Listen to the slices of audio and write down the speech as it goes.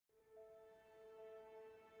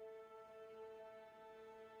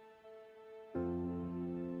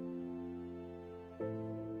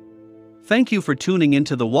Thank you for tuning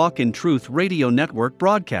into the Walk in Truth Radio Network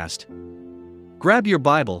broadcast. Grab your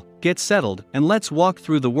Bible, get settled, and let's walk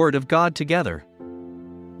through the Word of God together.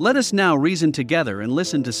 Let us now reason together and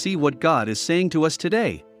listen to see what God is saying to us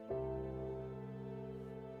today.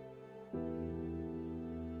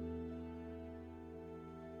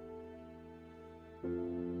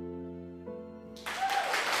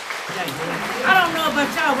 I don't know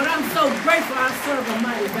about y'all, but I'm so grateful I serve a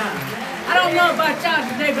mighty God. I don't know about y'all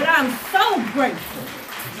today, but I'm so grateful.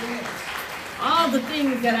 All the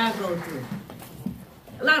things that I go through.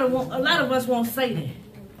 A lot of us won't say that.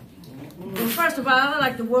 Well, first of all, I'd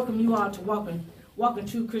like to welcome you all to Walking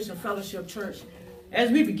True Christian Fellowship Church.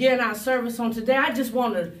 As we begin our service on today, I just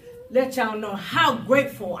want to let y'all know how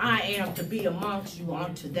grateful I am to be amongst you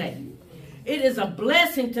on today. It is a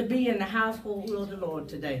blessing to be in the household of the Lord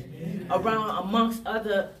today, amongst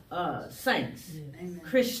other saints,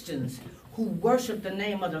 Christians who worship the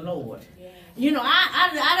name of the Lord. You know,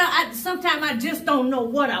 sometimes I just don't know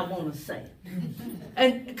what I want to say,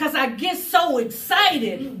 and because I get so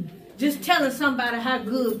excited just telling somebody how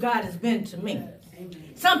good God has been to me.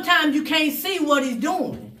 Sometimes you can't see what He's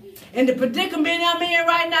doing, and the predicament I'm in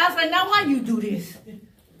right now, I say, now why you do this?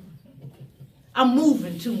 I'm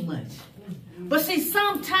moving too much. But see,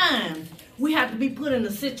 sometimes we have to be put in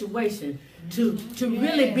a situation to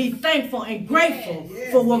really be thankful and grateful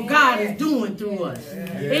for what God is doing through us.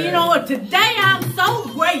 And you know what? Today I'm so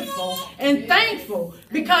grateful and thankful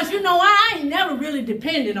because, you know, I ain't never really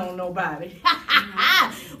depended on nobody.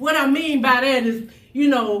 What I mean by that is, you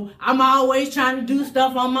know, I'm always trying to do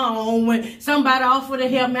stuff on my own. When somebody offer to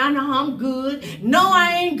help me, I know I'm good. No,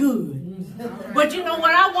 I ain't good. But you know what?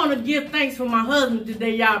 I want to give thanks for my husband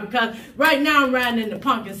today, y'all, because right now I'm riding in the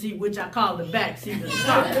pumpkin seat, which I call the back seat of the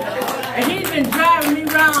car. And he's been driving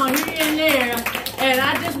me around here and there. And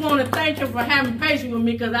I just want to thank him for having patience with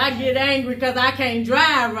me because I get angry because I can't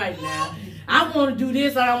drive right now. I want to do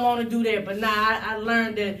this, I don't want to do that. But now I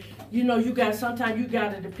learned that, you know, sometimes you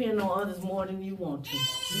got to depend on others more than you want to.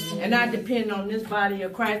 And I depend on this body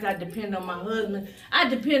of Christ. I depend on my husband. I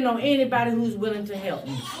depend on anybody who's willing to help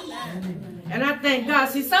me. And I thank God.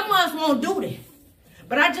 See, some of us won't do that.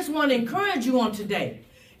 But I just want to encourage you on today.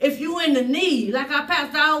 If you're in the need, like our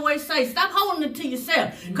pastor always say, stop holding it to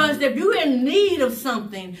yourself. Because if you're in need of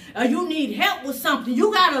something, or you need help with something,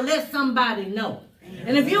 you got to let somebody know.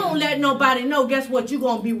 And if you don't let nobody know, guess what? You're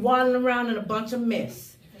going to be waddling around in a bunch of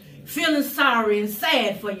mess, feeling sorry and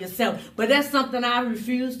sad for yourself. But that's something I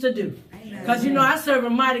refuse to do. Because, you know, I serve a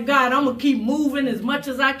mighty God. I'm going to keep moving as much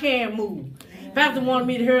as I can move. Pastor wanted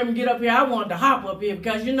me to hear him get up here. I wanted to hop up here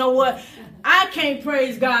because, you know what? I can't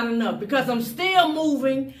praise God enough because I'm still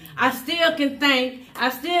moving. I still can thank.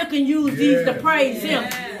 I still can use these to praise Him.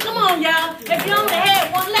 Come on, y'all. If you only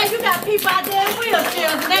had one leg, you got people out there in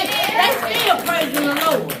wheelchairs and they still praising the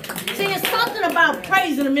Lord. See, it's something about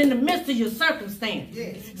praising Him in the midst of your circumstance,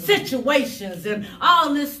 situations, and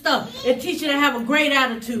all this stuff. It teaches you to have a great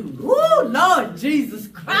attitude. Woo, Lord Jesus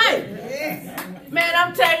Christ. Man,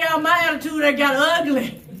 I'm telling y'all, my attitude that got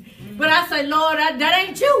ugly. But I say, Lord, that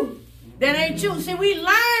ain't you. That ain't you. See, we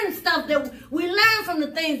learn stuff we learn from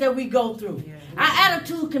the things that we go through. Our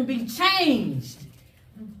attitude can be changed.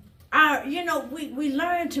 We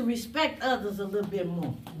learn to respect others a little bit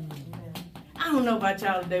more. I don't know about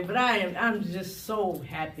y'all today, but I'm just so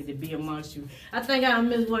happy to be amongst you. I think I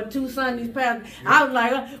missed, 2 Sundays past. I was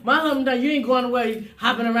like, my husband, you ain't going away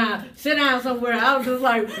hopping around. Sit down somewhere. I was just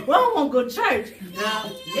like, well, I won't go to church.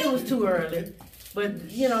 Now, it was too early.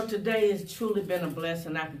 But, you know, today has truly been a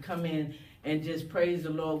blessing. I can come in and just praise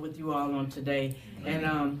the Lord with you all on today.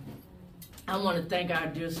 And I want to thank our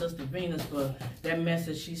dear sister Venus for that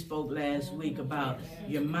message she spoke last week about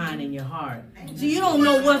your mind and your heart. See, you don't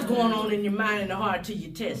know what's going on in your mind and the heart till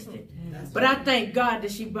you test it. But I thank God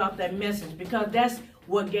that she brought that message because that's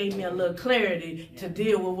what gave me a little clarity to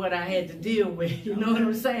deal with what I had to deal with. You know what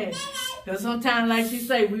I'm saying? Because sometimes, like she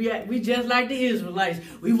say, we just like the Israelites.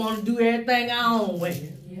 We want to do everything our own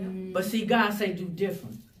way. But see, God say do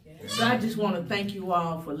different. So I just want to thank you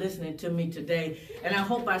all for listening to me today. And I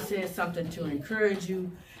hope I said something to encourage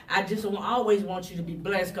you. I just always want you to be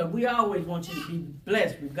blessed because we always want you to be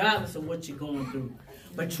blessed regardless of what you're going through.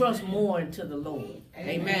 But trust more into the Lord.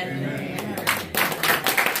 Amen. Amen.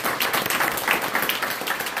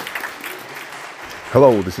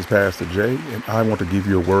 Hello, this is Pastor Jay, and I want to give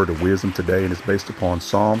you a word of wisdom today, and it's based upon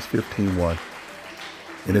Psalms 15:1.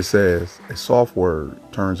 And it says, a soft word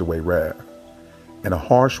turns away wrath, and a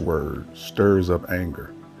harsh word stirs up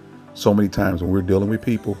anger. So many times when we're dealing with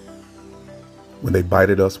people, when they bite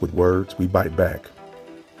at us with words, we bite back.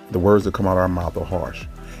 The words that come out of our mouth are harsh.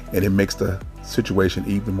 And it makes the situation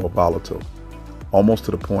even more volatile, almost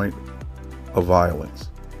to the point of violence.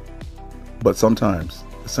 But sometimes,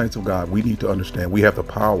 the saints of God, we need to understand we have the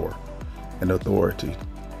power and authority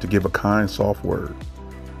to give a kind, soft word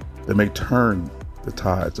that may turn the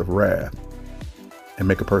tides of wrath and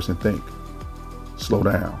make a person think, slow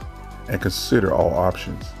down, and consider all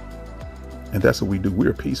options. And that's what we do.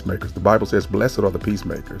 We're peacemakers. The Bible says, blessed are the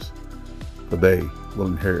peacemakers, for they will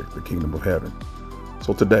inherit the kingdom of heaven.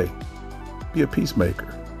 So today, be a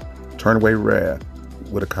peacemaker. Turn away wrath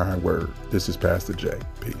with a kind word. This is Pastor J.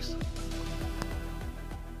 Peace.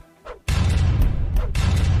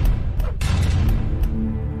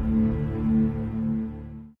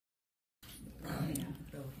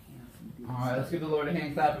 All right, let's give the Lord a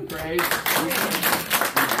hand clap of praise.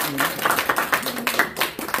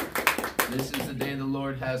 This is the day the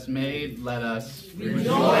Lord has made. Let us rejoice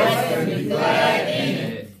and be glad in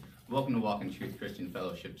it. Welcome to Walk in Truth Christian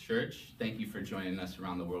Fellowship Church. Thank you for joining us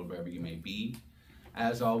around the world, wherever you may be.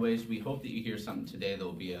 As always, we hope that you hear something today that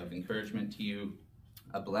will be of encouragement to you,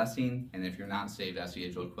 a blessing, and if you're not saved, ask the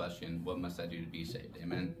age-old question, what must I do to be saved?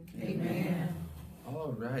 Amen? Amen.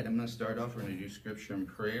 All right, I'm going to start off. We're going to do scripture and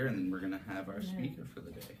prayer, and then we're going to have our speaker for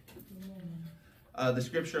the day. The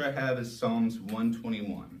scripture I have is Psalms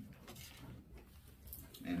 121,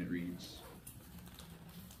 and it reads,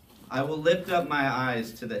 I will lift up my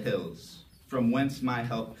eyes to the hills, from whence my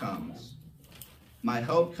help comes. My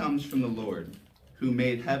help comes from the Lord, who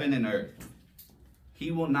made heaven and earth.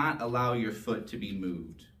 He will not allow your foot to be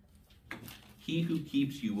moved. He who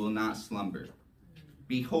keeps you will not slumber.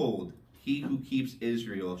 Behold, he who keeps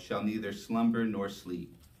Israel shall neither slumber nor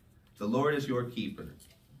sleep. The Lord is your keeper.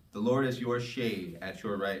 The Lord is your shade at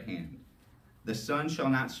your right hand. The sun shall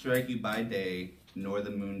not strike you by day, nor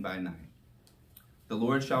the moon by night. The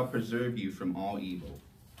Lord shall preserve you from all evil.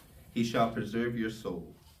 He shall preserve your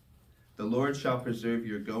soul. The Lord shall preserve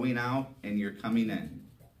your going out and your coming in,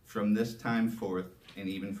 from this time forth and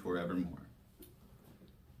even forevermore.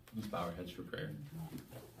 Let's bow our heads for prayer.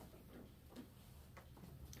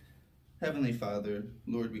 Heavenly Father,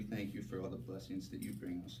 Lord, we thank you for all the blessings that you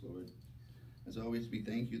bring us, Lord. As always, we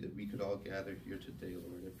thank you that we could all gather here today,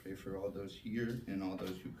 Lord. I pray for all those here and all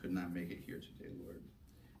those who could not make it here today, Lord.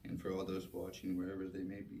 And for all those watching wherever they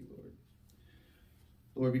may be, Lord.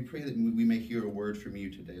 Lord, we pray that we may hear a word from you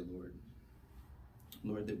today, Lord.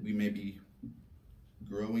 Lord, that we may be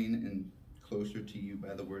growing and closer to you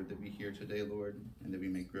by the word that we hear today, Lord, and that we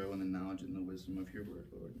may grow in the knowledge and the wisdom of your word,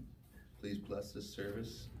 Lord. Please bless this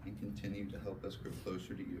service and continue to help us grow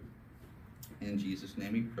closer to you. In Jesus'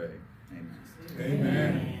 name we pray. Amen.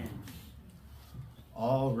 Amen.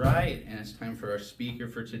 All right, and it's time for our speaker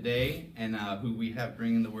for today, and who we have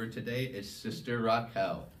bringing the word today is Sister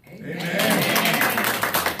Raquel. Amen.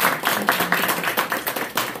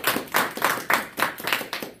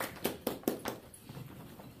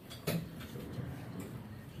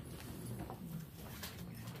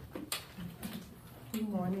 Good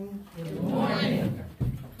morning. Good morning.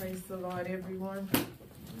 Praise the Lord, everyone.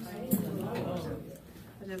 Praise the Lord.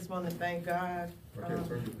 I just want to thank God. Okay,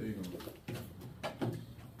 turn your thing on.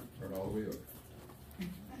 Turn all the way up.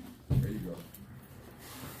 There you go.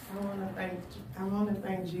 I want to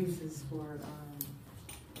thank Jesus for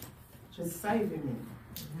just saving me.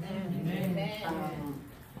 Amen.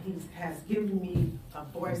 He has given me a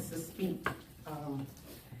voice to speak. I'm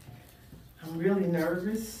really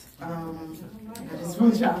nervous. I just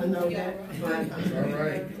want y'all to know that. But All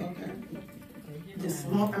right.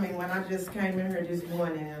 when I just came in here this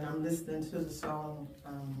morning and I'm listening to the song,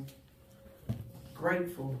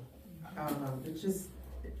 Grateful.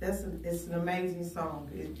 It's an amazing song.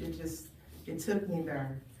 It took me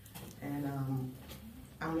there, and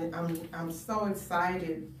I'm so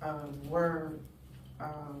excited where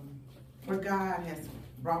God has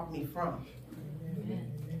brought me from.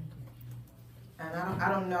 And I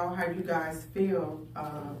don't know how you guys feel,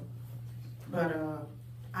 but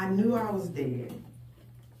I knew I was dead.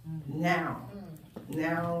 Now,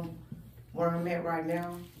 where I'm at right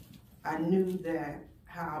now, I knew that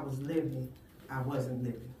how I was living, I wasn't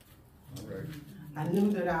living. All right. I knew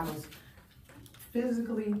that I was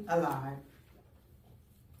physically alive,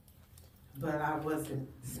 but I wasn't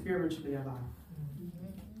spiritually alive.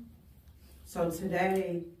 So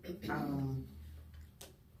today, I'm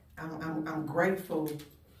grateful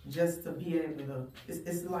just to be able to,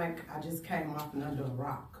 it's like I just came off and under a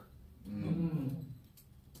rock. Mm-hmm.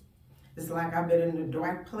 It's like I've been in a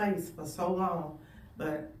dark place for so long,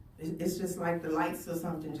 but it's just like the lights or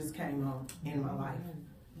something just came on in my life.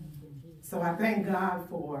 So I thank God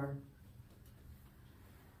for,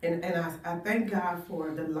 and I thank God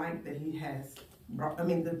for the light that He has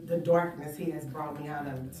the darkness he has brought me out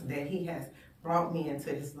of, that he has brought me into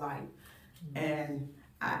his light. And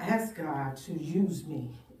I ask God to use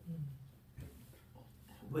me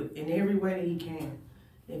in every way that he can.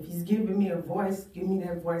 If he's giving me a voice, give me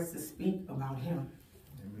that voice to speak about him.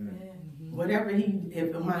 Amen. Whatever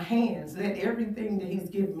if in my hands, let everything that he's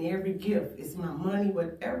given me, every gift, it's my money,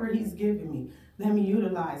 whatever he's given me, let me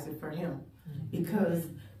utilize it for him. Because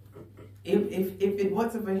if it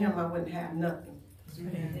wasn't for him, I wouldn't have nothing.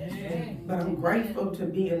 Amen. But I'm grateful to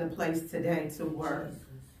be in a place today to where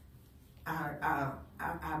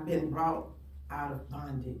I've been brought out of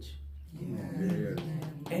bondage. Yes.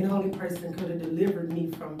 And the only person could have delivered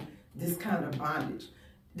me from this kind of bondage.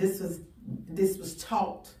 This was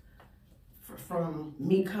taught from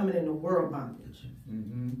me coming into world bondage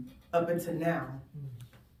up until now.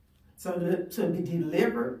 So to be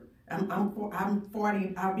delivered, I'm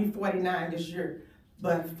 40. I'll be 49 this year,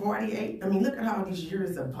 but 48. I mean, look at all these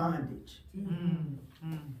years of bondage.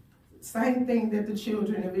 Same thing that the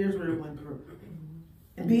children of Israel went through,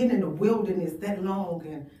 and being in the wilderness that long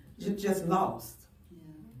and just lost.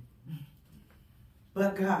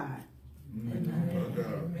 But God.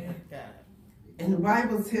 And the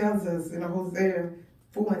Bible tells us in Hosea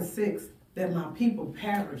 4:6 that my people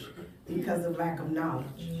perish because of lack of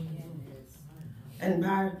knowledge. And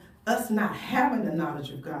by us not having the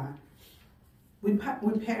knowledge of God, we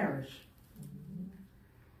perish.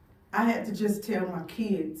 I had to just tell my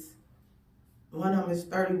kids, one of them is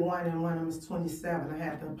 31 and one of them is 27, I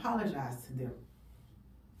had to apologize to them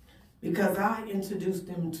because I introduced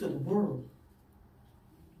them to the world.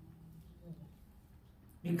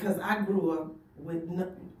 Because I grew up with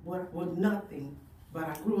nothing, but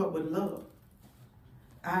I grew up with love.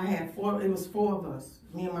 It was four of us.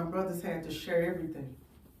 Me and my brothers had to share everything.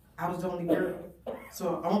 I was the only girl.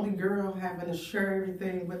 So only girl having to share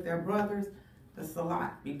everything with their brothers, that's a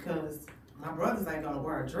lot because my brothers ain't gonna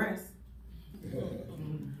wear a dress.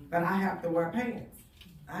 But I have to wear pants.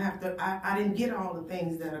 I didn't get all the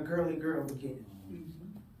things that a girly girl would get.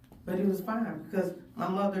 But it was fine because my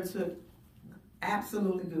mother took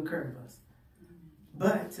absolutely good care of us.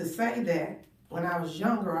 But to say that, when I was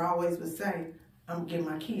younger, I always would say, I'm gonna give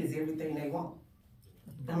my kids everything they want.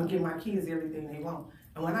 I'm gonna give my kids everything they want.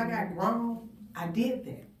 And when I got grown, I did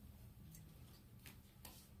that.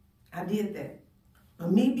 I did that.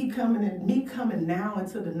 But me coming now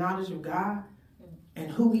into the knowledge of God and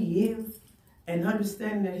who he is, and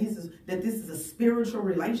understanding that this is a spiritual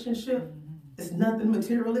relationship, it's nothing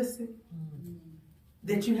materialistic.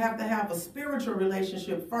 That you have to have a spiritual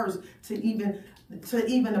relationship first to even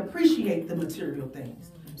appreciate the material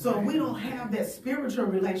things. So if we don't have that spiritual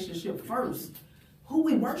relationship first, who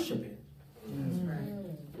we worshiping?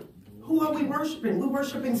 Who are we worshiping? We're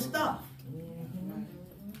worshiping stuff.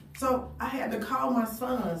 So I had to call my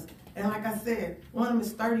sons, and like I said, one of them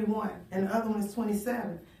is 31 and the other one is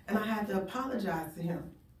 27, and I had to apologize to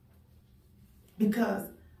him because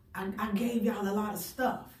I gave y'all a lot of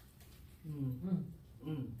stuff.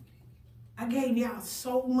 I gave y'all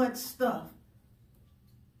so much stuff,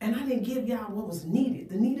 and I didn't give y'all what was needed,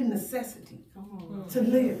 the needed necessity to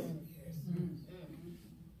live.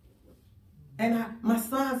 And my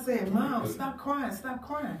son said, Mom, stop crying, stop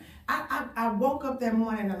crying. I woke up that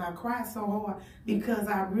morning and I cried so hard because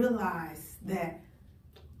I realized that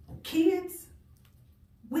kids,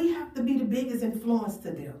 we have to be the biggest influence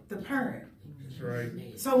to them, the parent. That's right.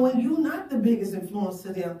 So when you're not the biggest influence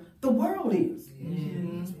to them, the world is.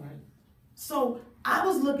 That's right. So I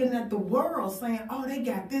was looking at the world saying, oh, they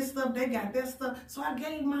got this stuff, they got that stuff. So I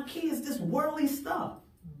gave my kids this worldly stuff.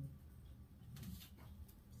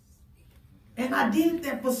 And I did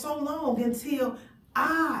that for so long until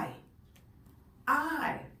I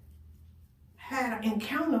had an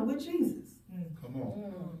encounter with Jesus. Come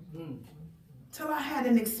on. Till I had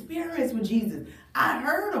an experience with Jesus. I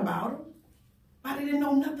heard about him, but I didn't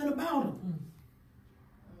know nothing about him.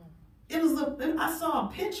 I saw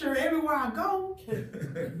a picture everywhere I go.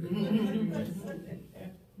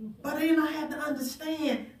 But then I had to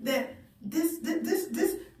understand that this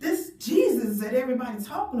Jesus that everybody's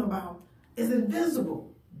talking about is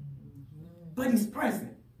invisible, but he's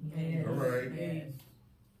present. Yes. All right. Yes.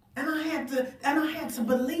 And I had to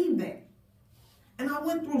believe that. And I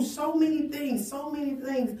went through so many things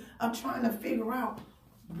of trying to figure out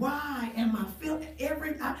why am I feeling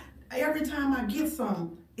every time I get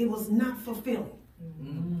something, it was not fulfilling.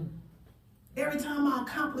 Every time I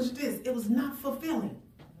accomplished this, it was not fulfilling.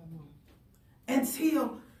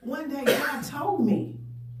 Until one day God told me,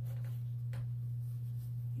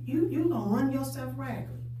 you gonna run yourself ragged.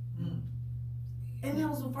 And that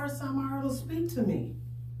was the first time I heard him speak to me.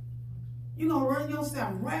 You're going to run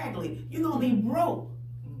yourself raggedy. You're going to be broke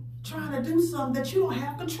trying to do something that you don't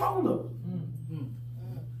have control of.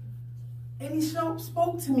 And he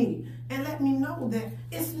spoke to me and let me know that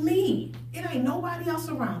it's me. It ain't nobody else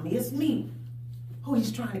around me. It's me who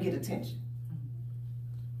he's trying to get attention.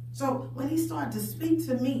 So when he started to speak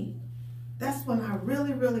to me, that's when I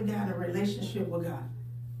really, really got in a relationship with God.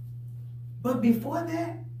 But before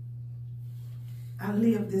that, I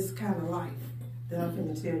lived this kind of life that I'm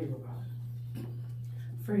going to tell you about.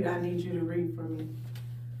 Frida, I need you to read for me.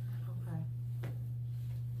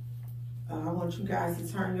 I want you guys to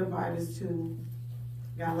turn your Bibles to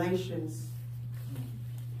Galatians.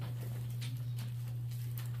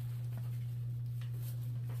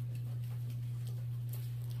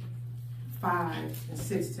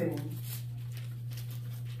 (5:16).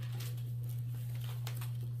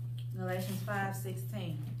 Galatians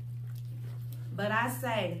 5:16. But I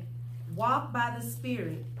say, walk by the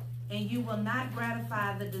Spirit, and you will not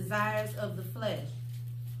gratify the desires of the flesh.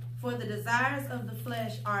 For the desires of the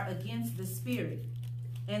flesh are against the Spirit,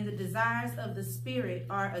 and the desires of the Spirit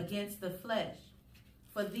are against the flesh.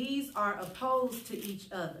 For these are opposed to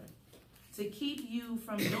each other, to keep you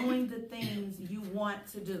from doing the things you want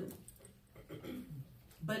to do.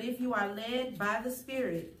 But if you are led by the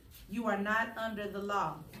Spirit, you are not under the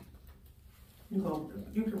law. You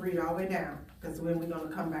can read all the way down, because when we're going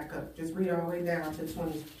to come back up, just read all the way down to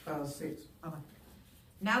 26. Okay.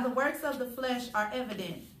 Now the works of the flesh are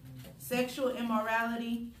evident: sexual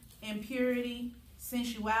immorality, impurity,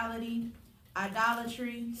 sensuality,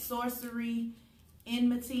 idolatry, sorcery,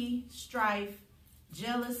 enmity, strife,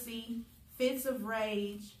 jealousy, fits of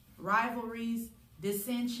rage, rivalries,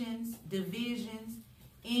 dissensions, divisions,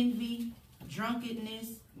 envy,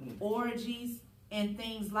 drunkenness, orgies, and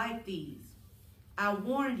things like these. I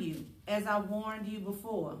warned you, as I warned you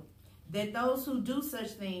before, that those who do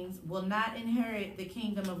such things will not inherit the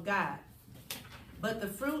kingdom of God. But the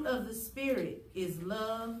fruit of the Spirit is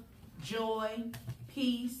love, joy,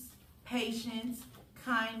 peace, patience,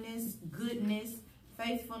 kindness, goodness,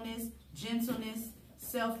 faithfulness, gentleness,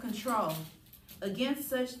 self-control. Against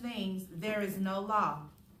such things there is no law.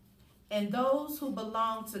 And those who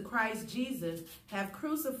belong to Christ Jesus have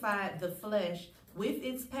crucified the flesh with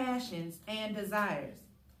its passions and desires.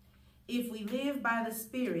 If we live by the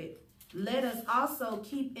Spirit, let us also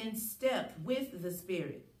keep in step with the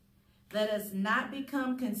Spirit. Let us not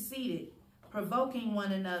become conceited, provoking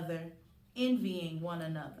one another, envying one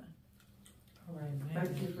another. All right,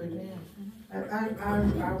 thank you for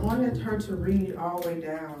that. I wanted her to read all the way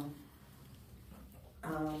down.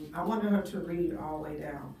 I wanted her to read all the way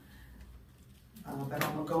down. But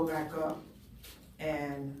I'm going to go back up.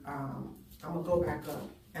 And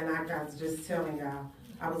I was just telling y'all,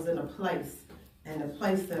 I was in a place. And the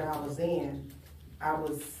place that I was in, I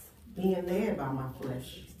was being led by my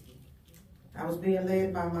flesh. I was being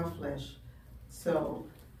led by my flesh. So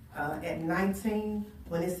at 19,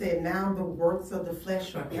 when it said, now the works of the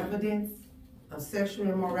flesh are evidence of sexual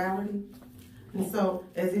immorality. And so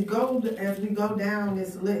as we go down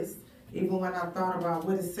this list, even when I thought about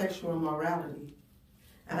what is sexual immorality,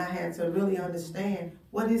 and I had to really understand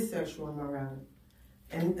what is sexual immorality.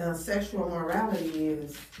 And sexual immorality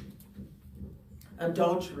is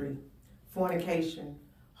adultery, fornication,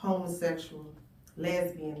 homosexual,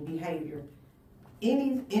 lesbian behavior,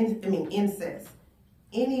 incest,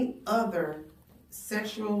 any other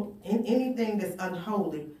sexual, anything that's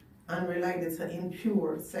unholy, unrelated to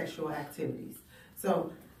impure sexual activities.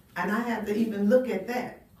 So, and I had to even look at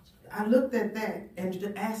that. I looked at that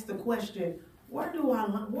and asked the question, where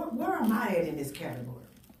am I at in this category?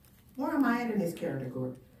 Where am I at in this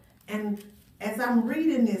category? And as I'm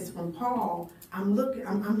reading this from Paul, I'm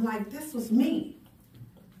like, this was me.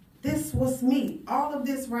 This was me. All of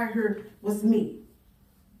this right here was me.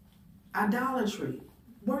 Idolatry,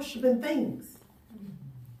 worshiping things.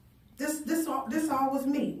 This all was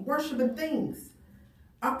me, worshiping things.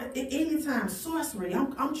 Anytime sorcery,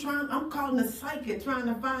 I'm calling a psychic, trying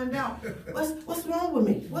to find out what's wrong with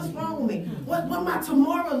me. What's wrong with me? What my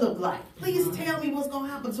tomorrow look like? Please tell me what's gonna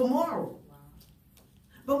happen tomorrow.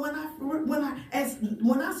 But when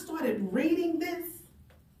I started reading this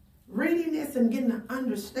and getting an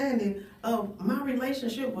understanding of my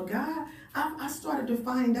relationship with God, I started to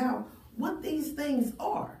find out what these things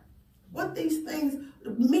are. What these things,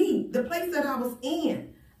 me, the place that I was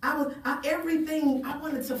in. Everything, I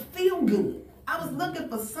wanted to feel good. I was looking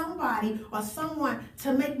for somebody or someone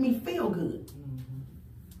to make me feel good.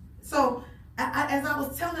 So as I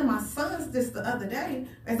was telling my sons this the other day,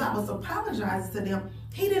 as I was apologizing to them,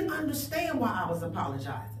 he didn't understand why I was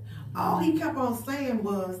apologizing. All he kept on saying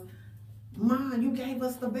was, Ma, you gave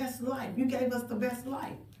us the best life. You gave us the best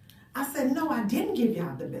life. I said, no, I didn't give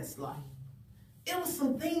y'all the best life. It was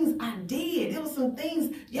some things I did. It was some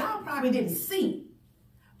things y'all probably didn't see.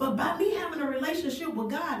 But by me having a relationship with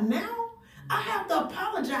God now, I have to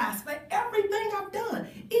apologize for everything I've done,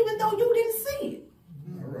 even though you didn't see it.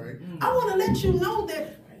 All right. I want to let you know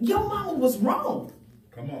that your mama was wrong.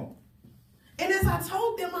 Come on. And as I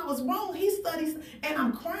told them I was wrong, he studies, and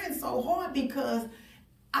I'm crying so hard because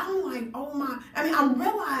I'm like, oh my, I'm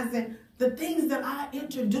realizing the things that I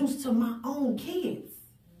introduced to my own kids.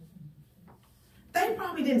 They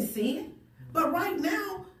probably didn't see it, but right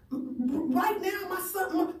now, my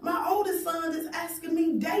son, my oldest son is asking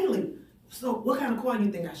me daily, so what kind of car do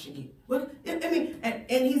you think I should get? What,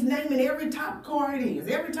 and he's naming every top car it is,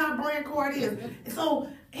 every top brand car it is. So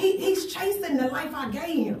he's chasing the life I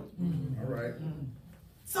gave him. All right.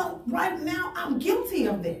 So right now, I'm guilty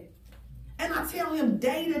of that. And I tell him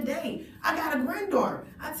day to day, I got a granddaughter.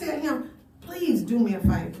 I tell him, please do me a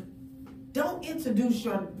favor. Don't introduce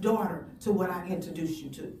your daughter to what I introduced you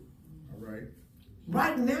to. All right.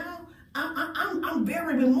 Right now, I'm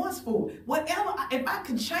very remorseful. Whatever, if I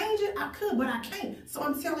could change it, I could, but I can't. So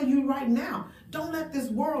I'm telling you right now, don't let this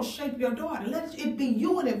world shape your daughter. Let it be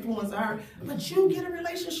you an influence of her, but you get a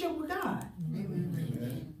relationship with God.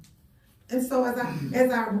 Amen. And so as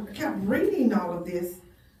I kept reading all of this,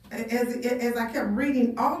 as I kept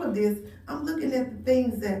reading all of this, I'm looking at the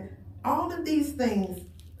things that, all of these things,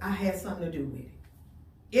 I had something to do with it.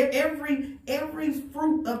 Every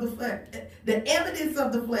fruit of the flesh, the evidence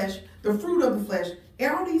of the flesh, the fruit of the flesh,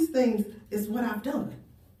 all these things is what I've done.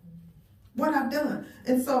 What I've done.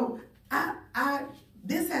 And so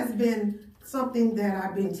this has been something that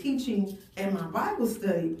I've been teaching in my Bible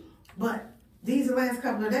study, but these last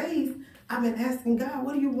couple of days, I've been asking God,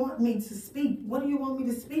 what do you want me to speak? What do you want me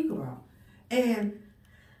to speak about? And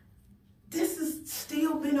this has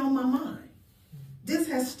still been on my mind. This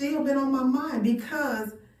has still been on my mind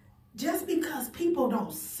because just because people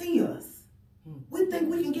don't see us, we think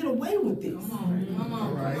we can get away with this. Come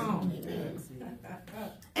on.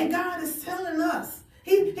 And God is telling us,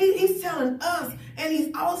 he's telling us, and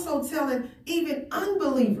he's also telling even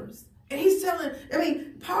unbelievers. And he's telling,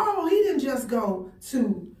 Paul, he didn't just go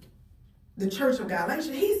to the church of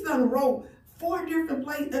Galatia. He's done wrote 4 different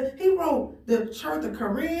places. He wrote the church of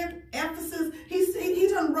Corinth, Ephesus. He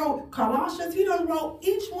done wrote Colossians. He done wrote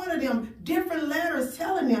each one of them different letters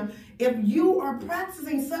telling them, if you are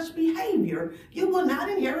practicing such behavior, you will not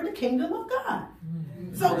inherit the kingdom of God.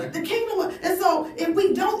 So the kingdom and so if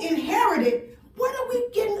we don't inherit it, what are we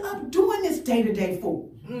getting up doing this day to day for?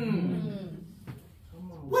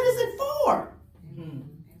 What is it for?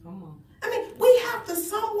 We have to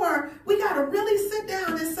somewhere, we got to really sit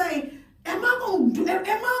down and say, am I going to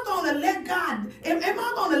let God, am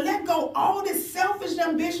I going to let go all this selfish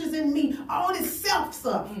ambitions in me, all this self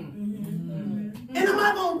stuff? And am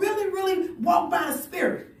I going to really walk by the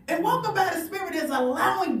Spirit? And walking by the Spirit is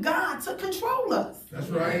allowing God to control us. That's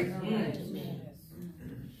right.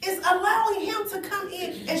 It's allowing him to come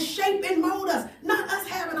in and shape and mold us, not us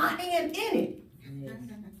having our hand in it.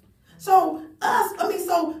 So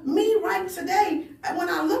me right today, when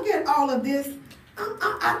I look at all of this,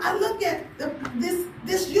 I look at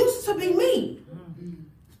this used to be me.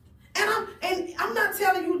 And I'm not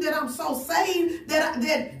telling you that I'm so saved that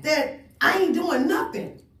I ain't doing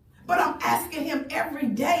nothing. But I'm asking him every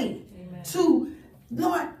day to,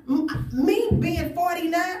 Lord, me being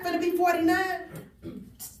 49, going to be 49,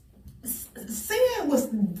 sin was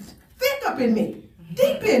thick up in me,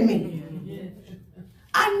 deep in me.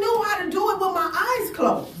 I knew how to do it with my eyes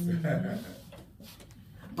closed.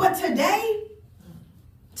 But today,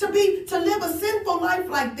 to live a sinful life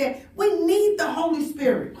like that, we need the Holy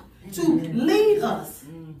Spirit to lead us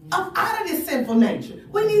up out of this sinful nature.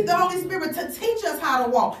 We need the Holy Spirit to teach us how to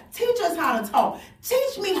walk, teach us how to talk.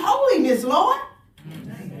 Teach me holiness, Lord.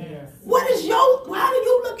 How do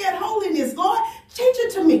you look at holiness, Lord? Teach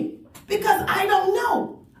it to me, because I don't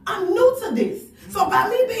know. I'm new to this. So by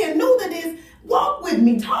me being new to this, walk with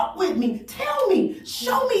me, talk with me, tell me,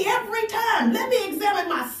 show me every time. Let me examine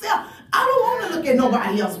myself. I don't want to look at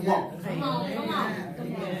nobody else walk. Come on.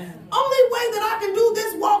 Only way that I can do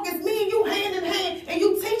this walk is me and you hand in hand, and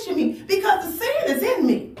you teaching me, because the sin is in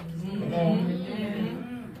me.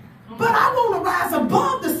 But I want to rise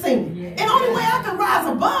above the sin. And the only way I can rise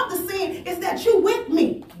above the sin is that you with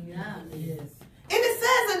me. And it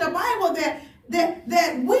says in the Bible that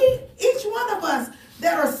we, each one of us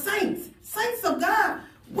that are saints of God,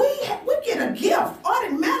 we get a gift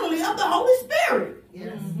automatically of the Holy Spirit.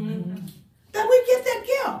 Yes. That we get that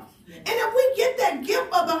gift. And if we get that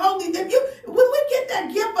gift of the Holy, when we get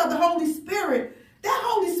that gift of the Holy Spirit,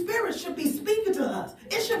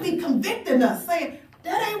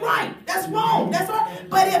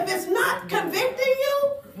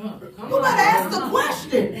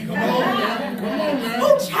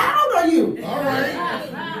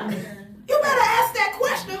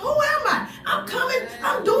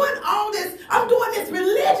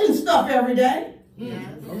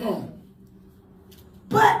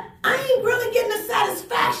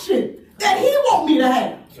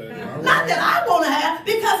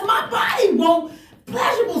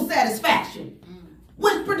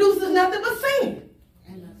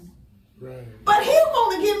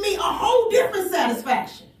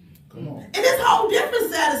 whole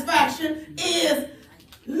different satisfaction is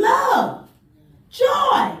love,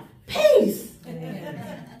 joy, peace,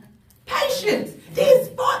 patience. These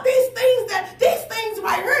things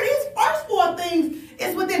right here, these first four things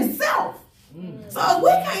is within self. So if we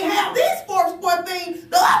can't have these first four things,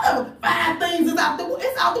 the other five things is out the window.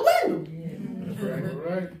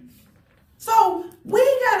 Right. So we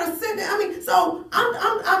gotta sit there. I mean, so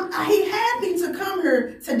he had me to come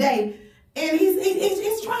here today, and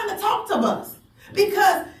he's trying to talk to us,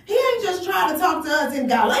 because he ain't just trying to talk to us in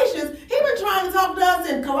Galatians. He been trying to talk to us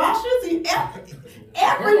in Colossians.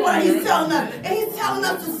 Everywhere he's telling us, and he's telling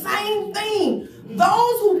us the same thing.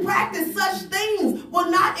 Those who practice such things will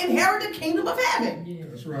not inherit the kingdom of heaven.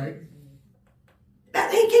 That's right.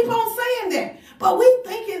 He keep on saying that, but we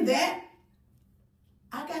thinking that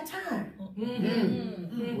I got time.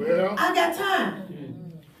 Well, I got time.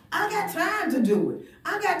 I got time to do it.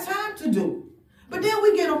 I got time to do it. But then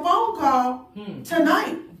we get a phone call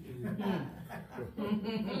tonight.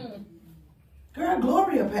 Girl,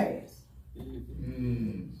 Gloria passed.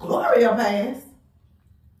 Gloria passed.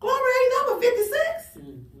 Gloria ain't number 56.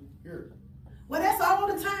 Well, that's all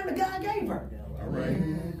the time that God gave her. all right.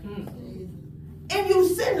 And you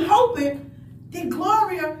sitting hoping that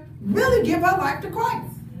Gloria really give her life to Christ.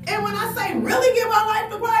 And when I say really give her life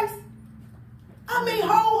to Christ, I mean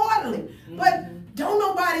wholeheartedly. But don't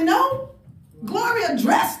nobody know. Gloria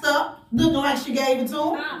dressed up, looking like she gave it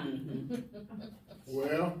to him.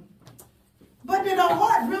 Well, But did her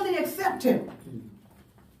heart really accept him?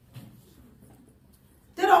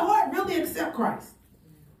 Did her heart really accept Christ?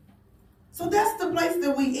 So that's the place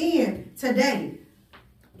that we in today.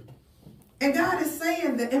 And God is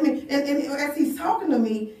saying that, I mean, and as he's talking to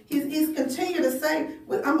me, he's continuing to say,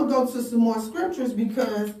 well, I'm going to go to some more scriptures,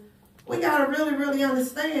 because we got to really, really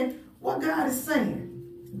understand what God is saying.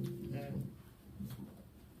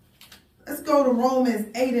 Let's go to Romans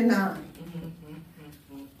 8 and 9.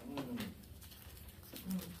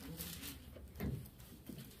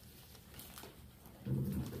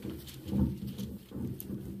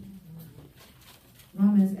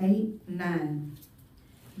 Romans 8:9.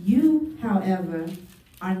 You, however,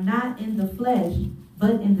 are not in the flesh,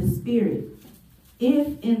 but in the Spirit.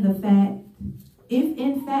 If in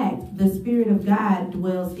fact the Spirit of God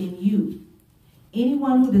dwells in you.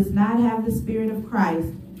 Anyone who does not have the Spirit of Christ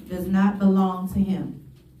does not belong to him.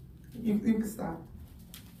 You can stop.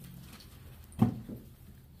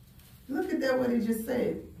 Look at that, what he just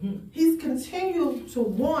said. He's continued to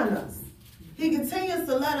warn us. He continues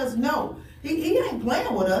to let us know. He ain't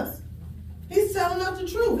playing with us. He's telling us the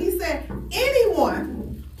truth. He said,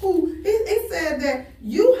 anyone who, he said that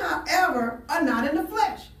you, however, are not in the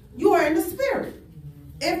flesh. You are in the Spirit.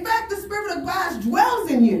 In fact, the Spirit of God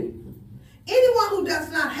dwells in you. Anyone who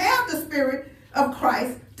does not have the Spirit of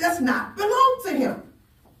Christ does not belong to him.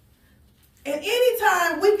 And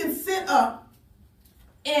anytime we can sit up,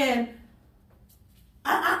 and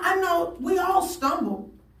I know we all stumble,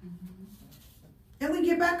 and we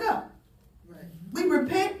get back up. We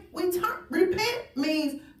repent, we turn. Repent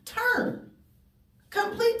means turn.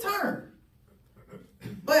 Complete turn.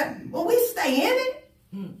 But when we stay in it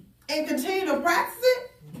and continue to practice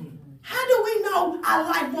it, how do we know our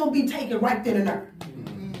life won't be taken right then and there?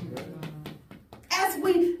 As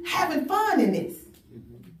we having fun in this.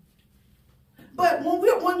 But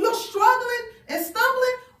when you're struggling and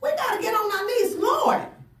stumbling, we got to get on our knees. Lord,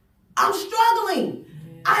 I'm struggling.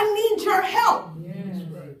 I need your help.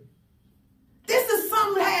 This is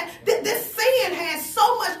something this sin has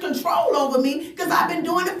so much control over me because I've been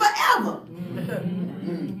doing it forever.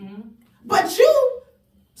 But you,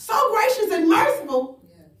 so gracious and merciful,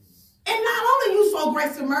 and not only you so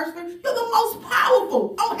gracious and merciful, you're the most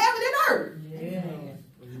powerful on heaven and earth.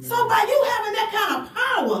 So by you having that kind of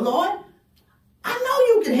power, Lord, I know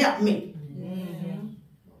you can help me.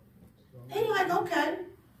 And you're like, okay,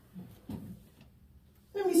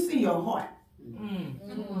 let me see your heart.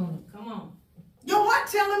 Come on. Your heart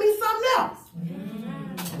telling me something else.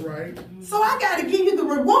 right. So I got to give you the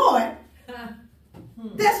reward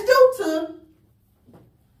that's due to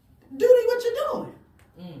duty what you're doing.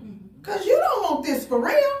 Because you don't want this for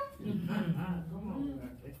real.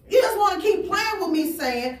 You just want to keep playing with me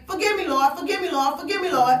saying, forgive me, Lord, forgive me, Lord, forgive me,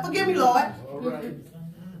 Lord, forgive me, Lord. All right.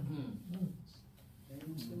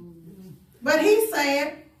 But he's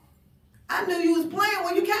saying, I knew you was playing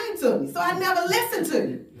when you came to me, so I never listened to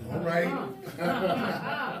you. All right.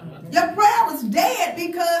 Your prayer was dead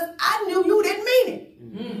because I knew you didn't mean it.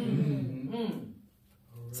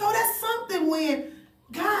 So that's something when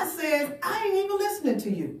God says, I ain't even listening to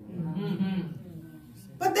you.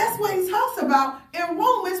 But that's what he talks about in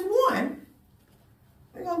Romans 1.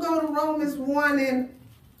 We're going to go to Romans 1 and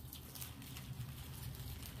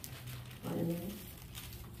wait a minute.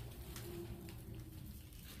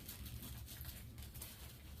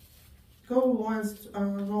 Go to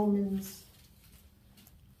Romans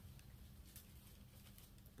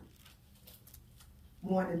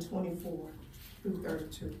 1 and 24 through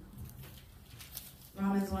 32.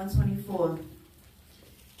 Romans 1:24.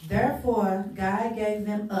 Therefore, God gave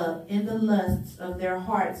them up in the lusts of their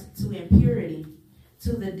hearts to impurity,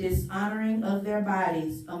 to the dishonoring of their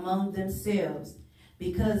bodies among themselves,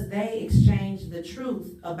 because they exchanged the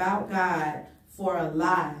truth about God for a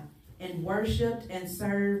lie, and worshipped and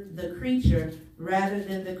served the creature rather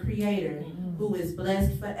than the Creator, who is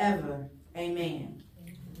blessed forever. Amen.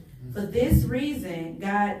 For this reason,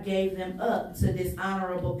 God gave them up to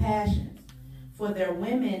dishonorable passions. For their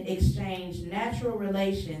women exchanged natural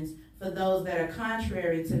relations for those that are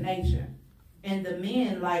contrary to nature. And the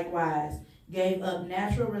men likewise gave up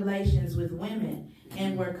natural relations with women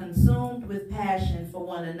and were consumed with passion for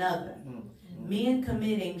one another. Men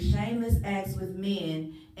committing shameless acts with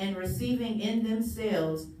men and receiving in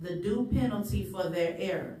themselves the due penalty for their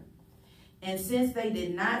error. And since they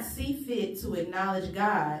did not see fit to acknowledge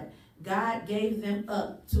God, God gave them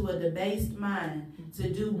up to a debased mind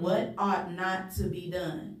to do what ought not to be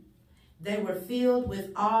done. They were filled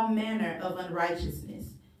with all manner of unrighteousness,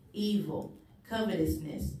 evil,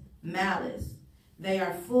 covetousness, malice. They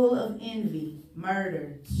are full of envy,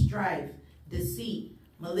 murder, strife, deceit,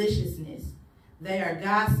 maliciousness. They are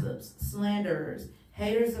gossips, slanderers,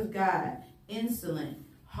 haters of God, insolent,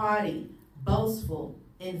 haughty, boastful,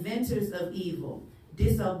 inventors of evil,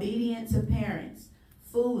 disobedient to parents,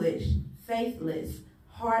 foolish, faithless,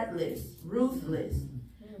 heartless, ruthless.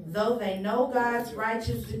 Though they know God's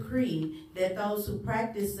righteous decree that those who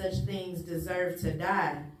practice such things deserve to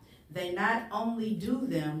die, they not only do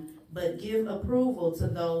them, but give approval to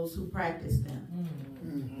those who practice them.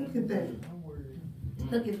 Look at that.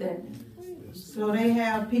 Look at that. So they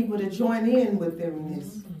have people to join in with them in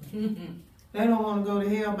this. They don't want to go to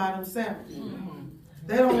hell by themselves.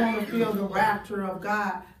 They don't want to feel the rapture of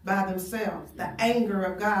God by themselves, the anger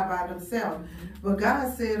of God by themselves. But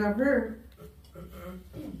God said up here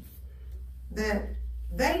that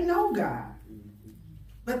they know God,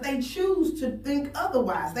 but they choose to think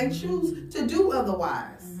otherwise. They choose to do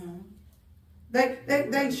otherwise.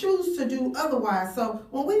 They choose to do otherwise. So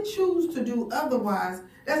when we choose to do otherwise,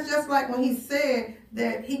 that's just like when he said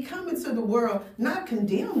that he come into the world, not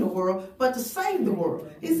condemn the world, but to save the world.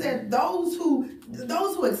 He said, those who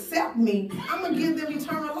accept me, I'm going to give them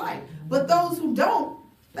eternal life. But those who don't,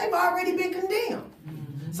 they've already been condemned.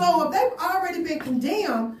 So if they've already been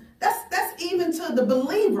condemned, that's even to the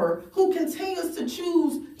believer who continues to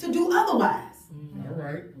choose to do otherwise. All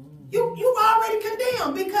right. You've already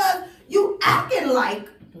condemned because you acting like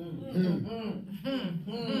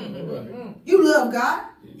you love God.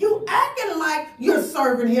 You acting like you're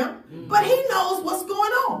serving him, but he knows what's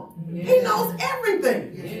going on. He knows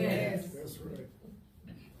everything. Yes. That's right.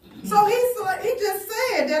 So he just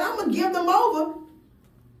said that I'm gonna give them over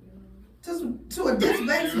to a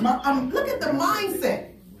disbased. Look at the mindset.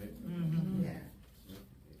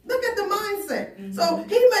 Look at the mindset. So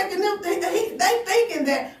he making them think they thinking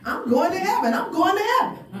that I'm going to heaven. I'm going to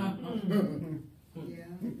heaven.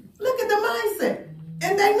 Look at the mindset,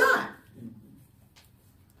 and they not.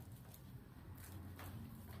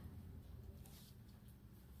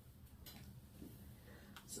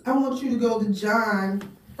 I want you to go to John,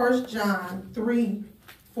 1 John 3,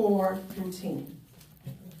 4 through 10.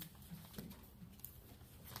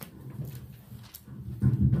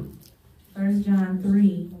 First John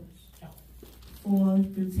 3, 4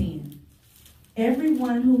 through 10.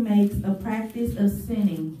 Everyone who makes a practice of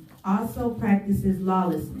sinning also practices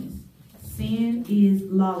lawlessness. Sin is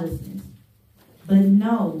lawlessness. But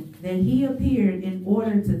know that he appeared in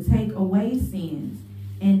order to take away sins,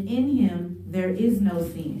 and in him there is no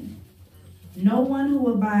sin. No one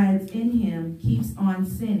who abides in him keeps on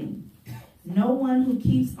sinning. No one who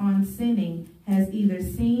keeps on sinning has either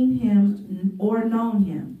seen him or known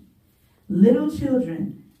him. Little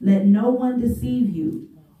children, let no one deceive you.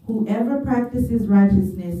 Whoever practices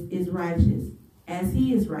righteousness is righteous, as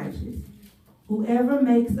he is righteous. Whoever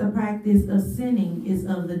makes a practice of sinning is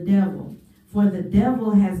of the devil, for the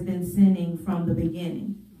devil has been sinning from the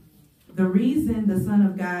beginning. The reason the Son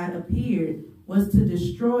of God appeared was to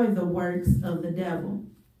destroy the works of the devil.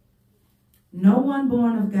 No one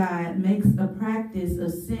born of God makes a practice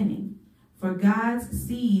of sinning, for God's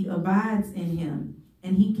seed abides in him,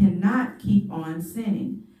 and he cannot keep on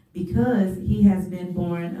sinning, because he has been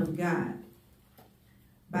born of God.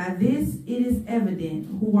 By this it is evident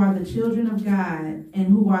who are the children of God and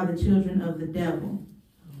who are the children of the devil.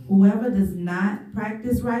 Whoever does not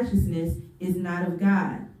practice righteousness is not of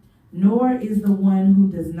God, nor is the one who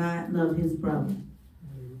does not love his brother.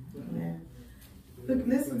 Amen. Look,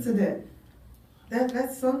 listen to that.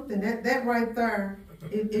 That's something. That right there,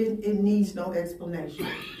 it needs no explanation.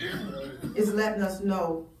 It's letting us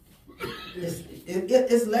know.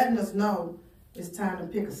 It's letting us know it's time to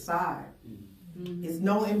pick a side. It's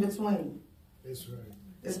no in between. That's right.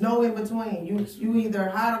 It's no in between. You either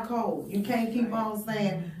hot or cold. You can't keep on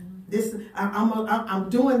saying this. I'm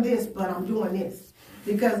doing this, but I'm doing this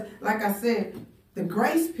because, like I said, the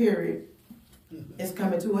grace period is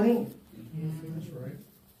coming to an end. That's right.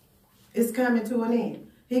 It's coming to an end.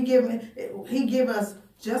 He give us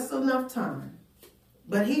just enough time,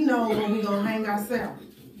 but he knows when we're gonna hang ourselves.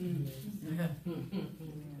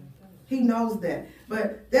 He knows that.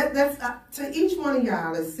 But that's to each one of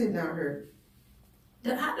y'all that's sitting out here.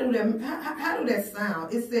 How do that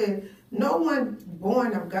sound? It said, no one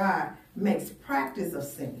born of God makes practice of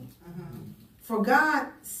sinning. For God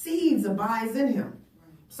seeds abides in him.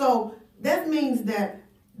 So that means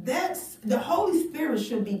that's the Holy Spirit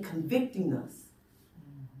should be convicting us.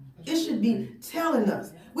 It should be telling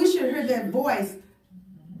us. We should hear that voice.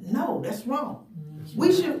 No, that's wrong.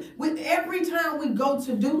 We should, every time we go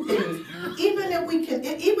to do things, even if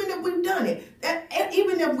we've done it,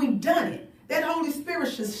 that Holy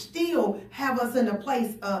Spirit should still have us in a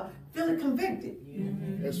place of feeling convicted.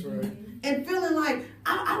 That's right. And feeling like,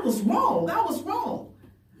 I was wrong.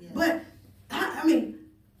 Yeah. But, I mean,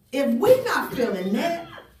 if we're not feeling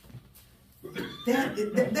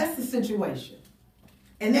that's the situation.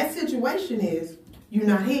 And that situation is, you're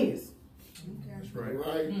not his. That's right.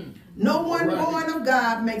 Right. No one born of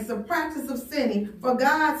God makes a practice of sinning, for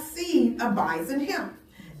God's seed abides in him.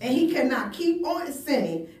 And he cannot keep on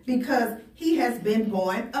sinning because he has been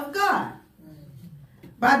born of God.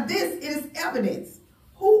 By this it is evidence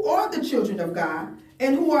who are the children of God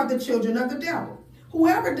and who are the children of the devil.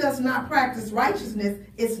 Whoever does not practice righteousness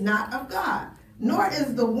is not of God, nor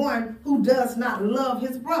is the one who does not love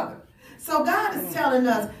his brother. So God is telling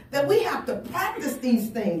us that we have to practice these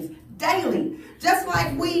things daily. Just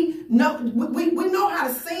like we know how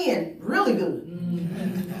to sin really good.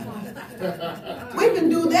 We can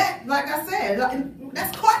do that, like I said,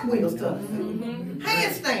 that's cartwheel stuff.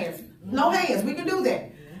 Handstands, no hands, we can do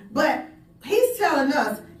that. But he's telling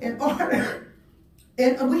us in order,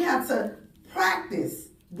 and we have to practice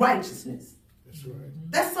righteousness. That's right.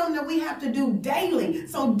 That's something that we have to do daily.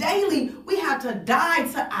 So daily, we have to die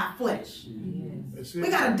to our flesh. We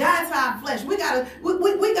gotta die to our flesh. We gotta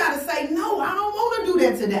say, no, I don't want to do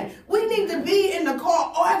that today. We need to be in the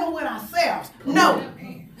car arguing with ourselves. No.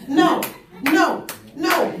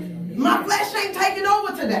 My flesh ain't taking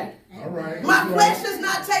over today. All right. My flesh is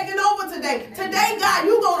not taking over today. Today, God,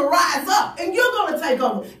 you're going to rise up and you're going to take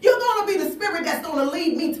over. You're going to be the spirit that's going to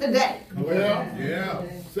lead me today. Well, yeah.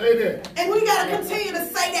 Say that. And we got to continue to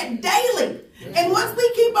say that daily. And once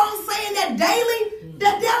we keep on saying that daily, the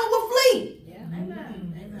devil will flee.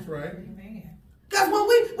 That's right. Because when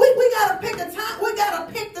we got to pick a time, we got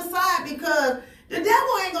to pick the side because the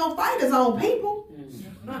devil ain't going to fight his own people.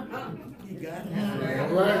 That's right.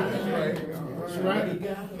 That's right. That's right.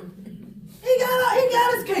 He got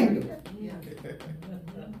his kingdom.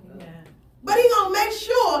 But he gonna make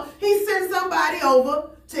sure he sends somebody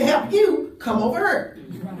over to help you come over here.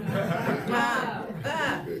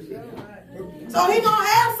 So he gonna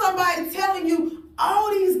have somebody telling you all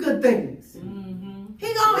these good things.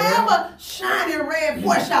 He gonna have a shiny red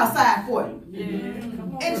Porsche outside for you.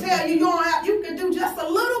 And tell you you can do just a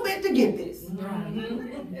little bit to get this.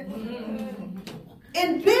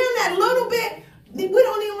 And then that little bit, we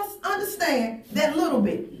don't even understand that little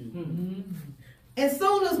bit. As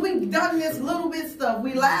soon as we've done this little bit stuff,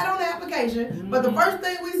 we lied on the application, but the first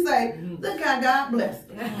thing we say, look how God blessed.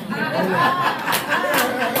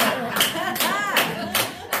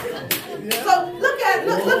 So look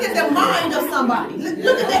at the mind of somebody.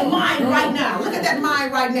 Look at that mind right now. Look at that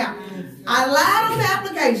mind right now. I lied on the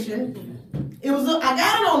application. I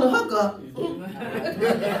got it on the hookup.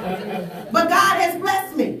 But God has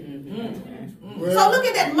blessed me. So look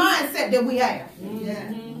at that mindset that we have.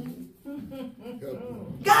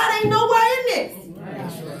 God ain't nowhere in this.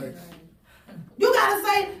 You got to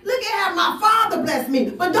say, look at how my father blessed me.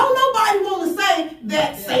 But don't nobody want to say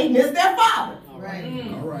that Satan is their father. All right.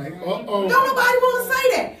 Don't nobody want to say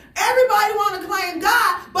that. Everybody want to claim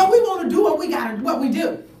God, but we want to do what we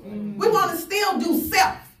do. We want to still do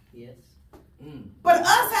self. Yes. But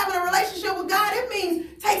us having a relationship with God, it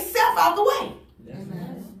means take self out the way.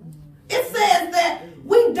 It says that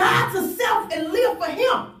we die to self and live for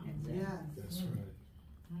him. That's right.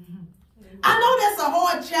 I know that's a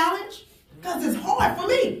hard challenge because it's hard for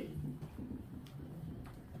me.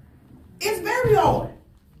 It's very hard.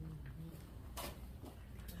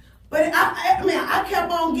 But I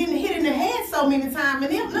kept on getting hit in the head so many times,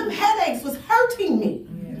 and them headaches was hurting me.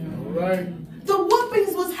 All right. The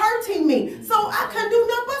whoopings was hurting me. So I couldn't do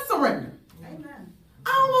nothing but surrender. Amen.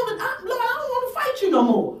 Lord, I don't want to fight you no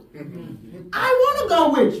more. I want to go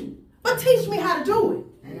with you. But teach me how to do it.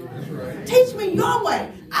 That's right. Teach me your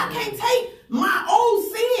way. I can't take my old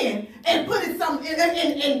sin and put it some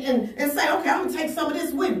and say, okay, I'm gonna take some of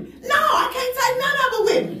this with me. No, I can't take none of it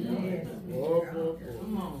with me.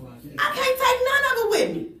 I can't take none of it with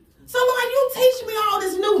me. So Lord, you teach me all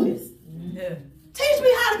this newness. Teach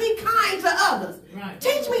me how to be kind to others. Right.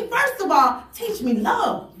 Teach me, first of all, teach me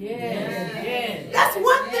love. Yes. That's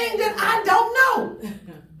one thing that I don't know.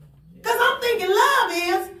 Because I'm thinking love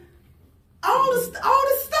is all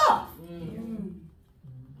this stuff.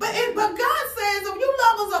 But God says, if you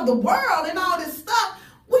lovers of the world and all this stuff,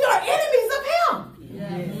 we are enemies of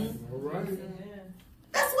him. All right.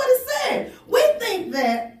 That's what it said. We think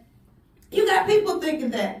that, you got people thinking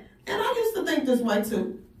that, and I used to think this way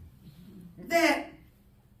too, that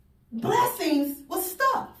blessings was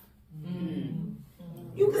stuff.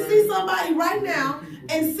 You can see somebody right now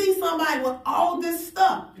and see somebody with all this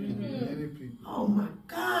stuff. Many people. Oh my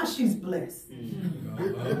God, she's blessed.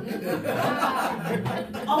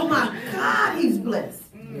 Oh my God, he's blessed.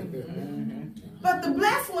 But the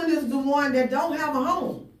blessed one is the one that don't have a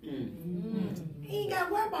home. He ain't got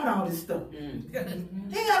to worry about all this stuff. He ain't got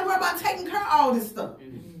to worry about taking care of all this stuff.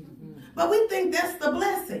 But we think that's the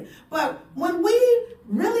blessing. But when we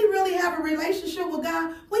really, really have a relationship with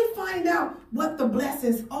God, we find out what the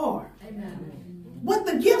blessings are. What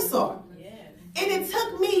the gifts are. And it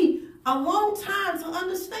took me a long time to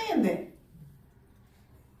understand that.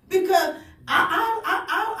 Because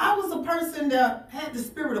I was a person that had the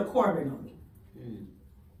spirit of Corbin on me.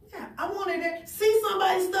 Yeah, I wanted to see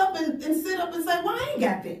somebody's stuff and sit up and say, well, I ain't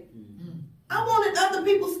got that. I wanted other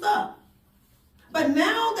people's stuff. But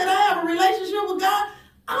now that I have a relationship with God,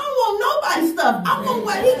 I don't want nobody's stuff. I want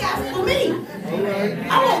what he got for me.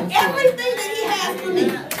 I want everything that he has for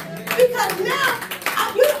me. Because now,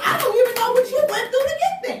 I don't even know what you went through to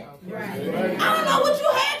get there. I don't know what you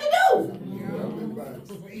had to do.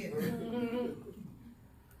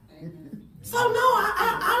 So no,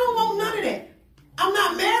 I don't want none of that. I'm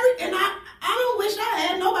not married, and I don't wish I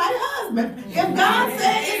had nobody's husband. If God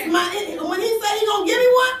said it's mine, when he said he's going to give me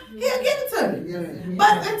one, he'll give it to me.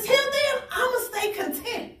 But until then, I'm going to stay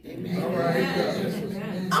content. All right.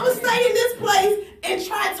 I'm going to stay in this place and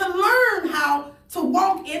try to learn how to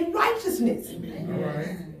walk in righteousness. All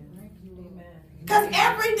right. Because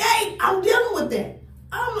every day I'm dealing with that.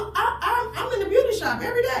 I'm in the beauty shop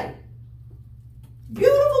every day.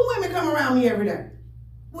 Beautiful women come around me every day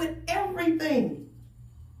with everything.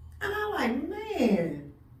 And I'm like,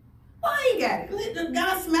 man, why ain't got it? The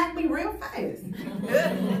guy smacked me real fast.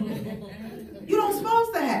 You don't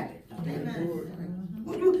supposed to have it.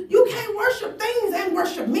 You can't worship things and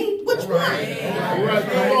worship me. Which one? All right.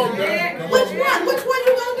 Come on, man. Which one? Which one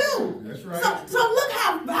you gonna do? That's right. So look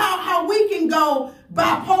how we can go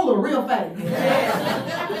bipolar real fast.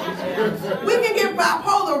 We can get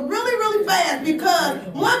bipolar really, really fast because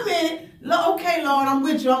 1 minute, okay, Lord, I'm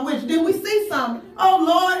with you. Then we see something. Oh,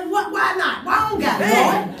 Lord, why not? Why I don't got it,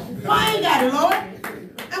 Lord? Why I ain't got it, Lord?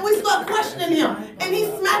 And we start questioning him. And he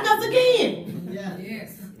smacked us again.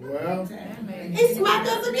 Well, He smacked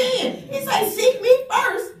us again. He said, seek me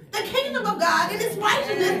first, the kingdom of God and his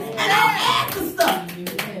righteousness, and I'll add the stuff.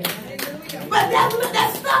 But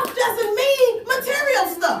that stuff doesn't mean material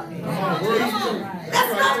stuff. That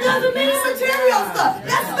stuff doesn't mean material stuff.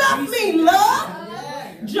 That stuff means love,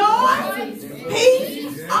 joy,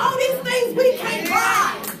 peace, all these things we can't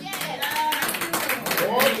buy.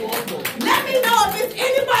 Let me know if it's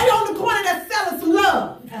anybody on the corner that's selling some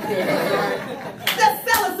love.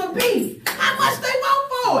 That's selling some peace. How much they want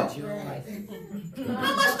for it?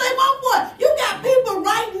 How much they want for it? You got people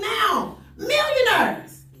right now,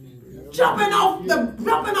 millionaires, jumping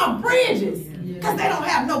off bridges because they don't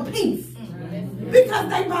have no peace. Because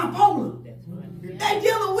they bipolar. They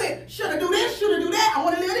dealing with, should I do this, should I do that, I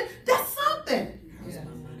want to live it. That's something.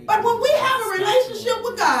 But when we have a relationship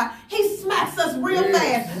with God, he smacks us real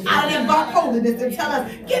fast out of that bipolarness and tell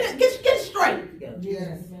us, get straight.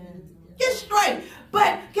 Get straight.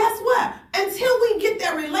 But guess what? Until we get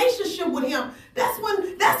that relationship with him, that's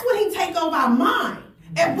when he take over our mind.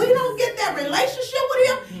 If we don't get that relationship with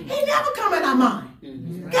him, he never come in our mind.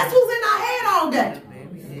 Guess who's in our head all day?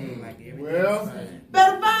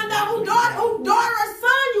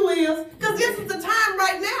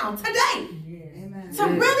 To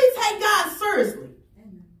really take God seriously.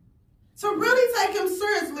 To really take him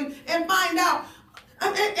seriously and find out.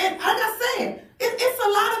 And like I said, it's a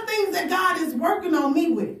lot of things that God is working on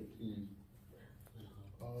me with.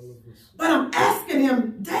 But I'm asking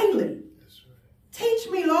him daily. Teach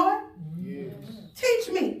me, Lord. Yes. Teach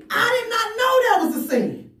me. I did not know that was a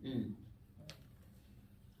sin.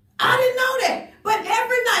 I didn't know that. But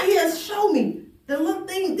every night he has shown me the little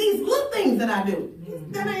things, these little things that I do.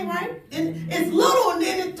 That ain't right. And it's little, and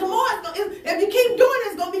then tomorrow, if you keep doing it,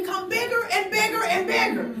 it's going to become bigger and bigger and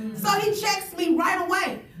bigger. So he checks me right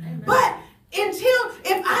away. But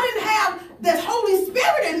if I didn't have the Holy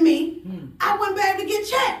Spirit in me, I wouldn't be able to get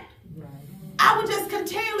checked. I would just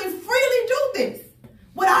continually, freely do this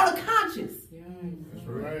without a conscience. That's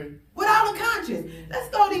right. Without a conscience. Let's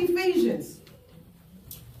go to Ephesians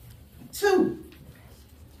 2.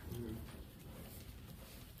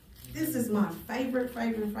 This is my favorite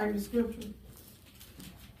scripture.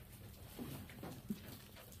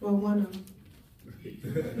 Well, one of them.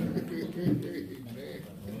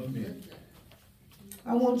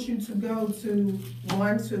 I want you to go to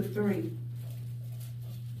 1 to 3.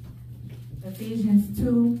 Ephesians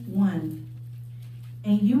 2:1.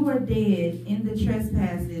 And you were dead in the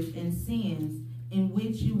trespasses and sins in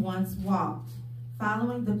which you once walked,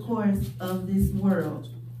 following the course of this world,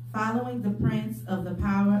 following the prince of the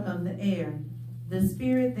power of the air, the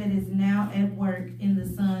spirit that is now at work in the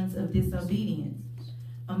sons of disobedience,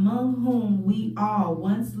 among whom we all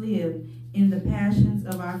once lived in the passions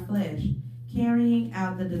of our flesh, carrying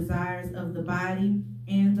out the desires of the body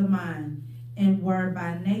and the mind, and were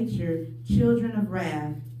by nature children of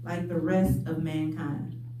wrath, like the rest of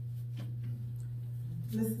mankind.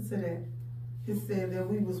 Listen to that. It said that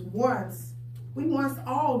we once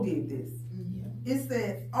all did this. It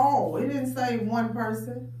said all. It didn't say one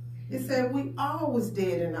person. It said we all was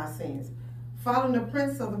dead in our sins, following the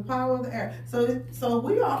prince of the power of the air. So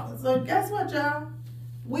guess what, y'all?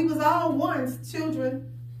 We was all once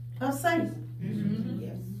children of Satan.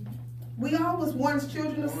 We all was once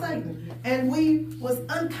children of Satan. And we was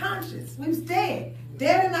unconscious. We was dead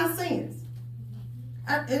in our sins.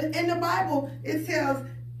 In the Bible, it tells,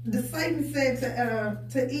 Satan said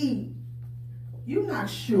to Eve, you're not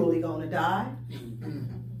surely going to die.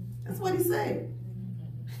 That's what he said.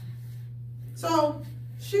 So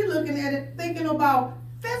she looking at it, thinking about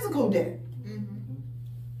physical death.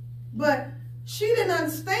 But she didn't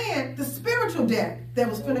understand the spiritual death that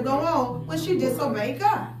was going to go on when she disobeyed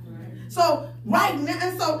God. So right now,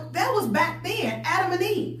 and so that was back then, Adam and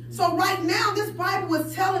Eve. So right now, this Bible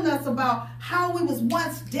was telling us about how we was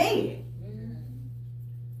once dead.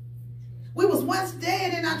 We was once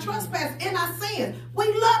dead in our trespass, in our sins. We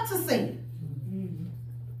love to sin.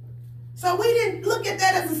 So we didn't look at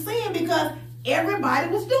that as a sin because everybody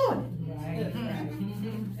was doing it.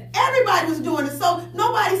 Everybody was doing it. So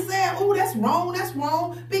nobody said, oh, that's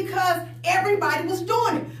wrong, because everybody was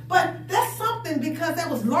doing it. But that's something because that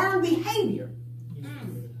was learned behavior.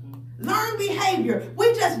 Learned behavior.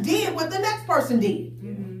 We just did what the next person did.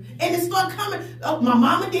 And it started coming, oh, my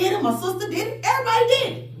mama did it, my sister did it, everybody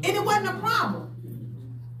did it. And it wasn't a problem.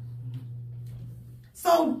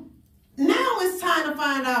 So now it's time to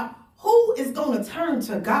find out who is going to turn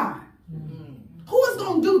to God. Who is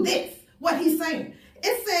going to do this, what he's saying.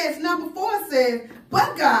 It says, number 4 says,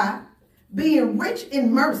 but God, being rich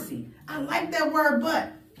in mercy. I like that word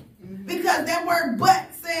but. Because that word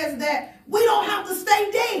but says that we don't have to stay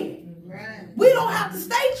dead. Right. We don't have to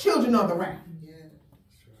stay children of the wrath. Yeah.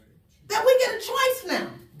 That we get a choice now.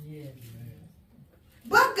 Yeah.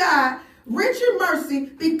 But God, rich in mercy,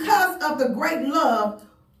 because of the great love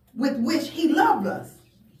with which he loved us.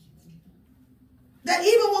 That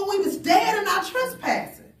even when we was dead in our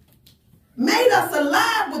trespasses, made us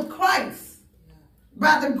alive with Christ.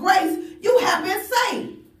 By the grace, you have been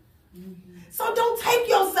saved. So don't take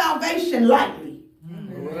your salvation lightly.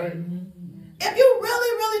 Right. If you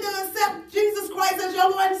really do accept Jesus Christ as your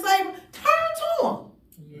Lord and Savior, turn to him.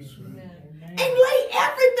 And lay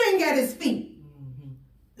everything at his feet.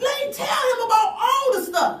 Tell him about all the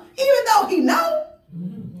stuff, even though he knows.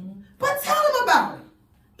 But tell him about it.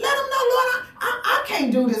 Let him know, Lord, I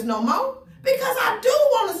can't do this no more because I do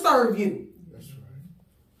want to serve you. That's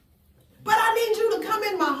right. But I need you to come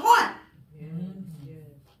in my heart.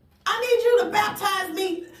 I need you to baptize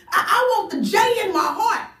me. I want the J in my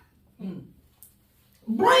heart.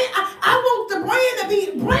 I want the brand to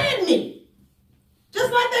be brand me.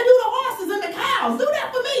 Just like they do the horses and the cows. Do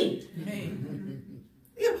that for me.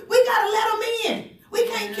 We got to let them in. We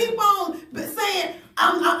can't keep on saying,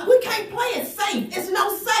 we can't play it safe. It's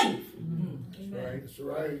no safe. That's right. That's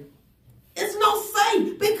right. It's no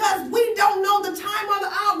safe because we don't know the time or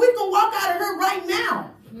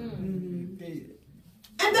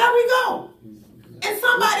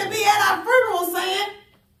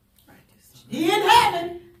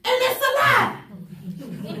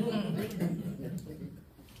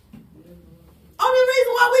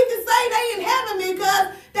say they in heaven because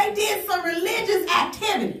they did some religious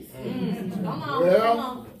activities. Come on, Well. come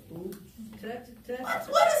on. Touch.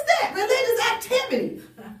 What is that? Religious activities.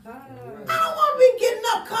 I don't want to be getting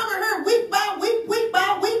up, coming here week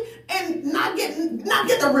by week, and not get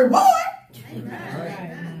the reward.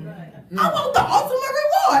 I want the ultimate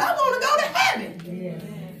reward. I want to go to heaven.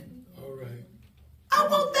 All right. I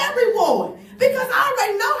want that reward because I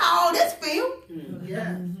already know how all this feels.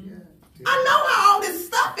 I know how all this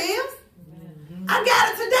stuff is. I got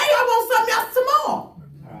it today. I want something else tomorrow.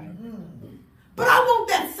 But I want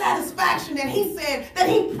that satisfaction that he said, that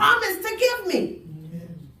he promised to give me.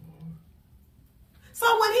 So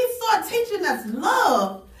when he started teaching us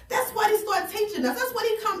love, that's what he started teaching us. That's when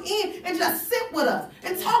he come in and just sit with us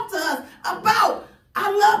and talk to us about, I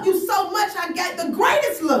love you so much, I got the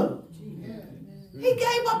greatest love. He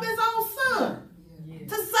gave up his own son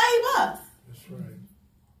to save us. That's right.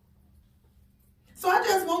 So I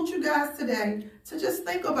just want you guys today to just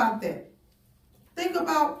think about that. Think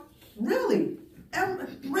about really. And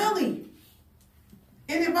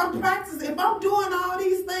if I'm practicing, if I'm doing all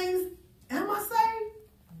these things, am I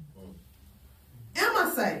saved? Am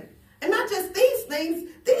I saved? And not just these things,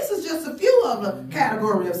 these is just a few of the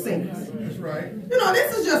category of sins. That's right. You know,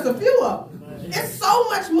 this is just a few of them. It's so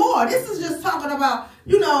much more. This is just talking about,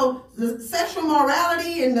 you know, the sexual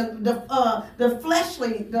morality and the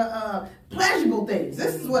fleshly, the pleasurable things.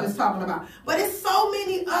 This is what it's talking about. But it's so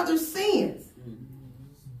many other sins.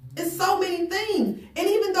 It's so many things. And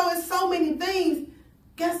even though it's so many things,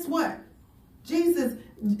 guess what? Jesus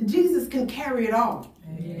can carry it all.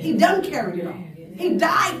 He done carried it all. He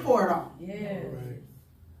died for it all. Yeah.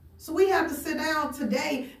 So we have to sit down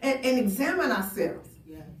today and examine ourselves.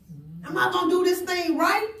 Am I going to do this thing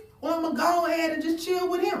right? Or am I going to go ahead and just chill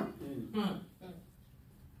with him?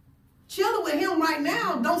 Chilling with him right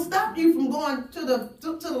now don't stop you from going to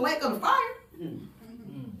the lake of the fire.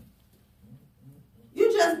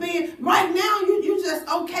 You just being, right now, you just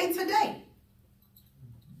okay today.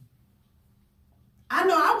 I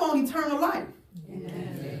know I want eternal life.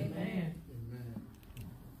 Amen.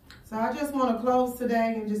 So I just want to close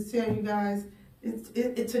today and just tell you guys,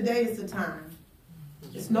 today is the time.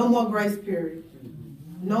 It's no more grace period.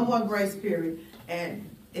 No more grace period. And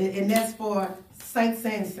that's for saints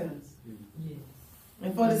and sinners.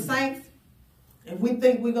 And for the saints, if we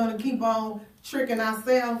think we're going to keep on tricking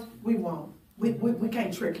ourselves, we won't. We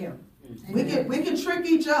can't trick him. We can trick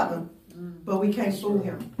each other, but we can't fool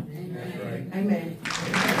him. Amen.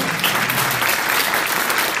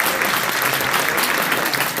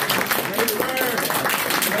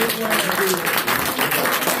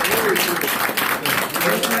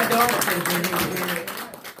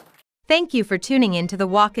 Thank you for tuning in to the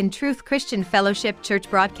Walk in Truth Christian Fellowship Church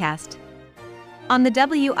broadcast on the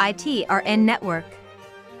WITRN network.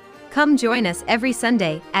 Come join us every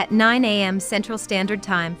Sunday at 9 a.m. Central Standard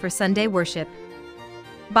Time for Sunday worship.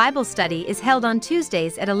 Bible study is held on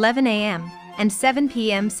Tuesdays at 11 a.m. and 7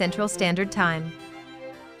 p.m. Central Standard Time.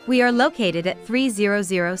 We are located at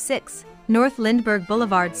 3006 North Lindbergh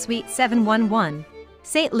Boulevard, Suite 711,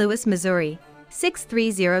 St. Louis, Missouri,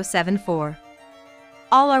 63074.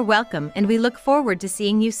 All are welcome, and we look forward to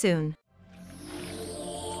seeing you soon.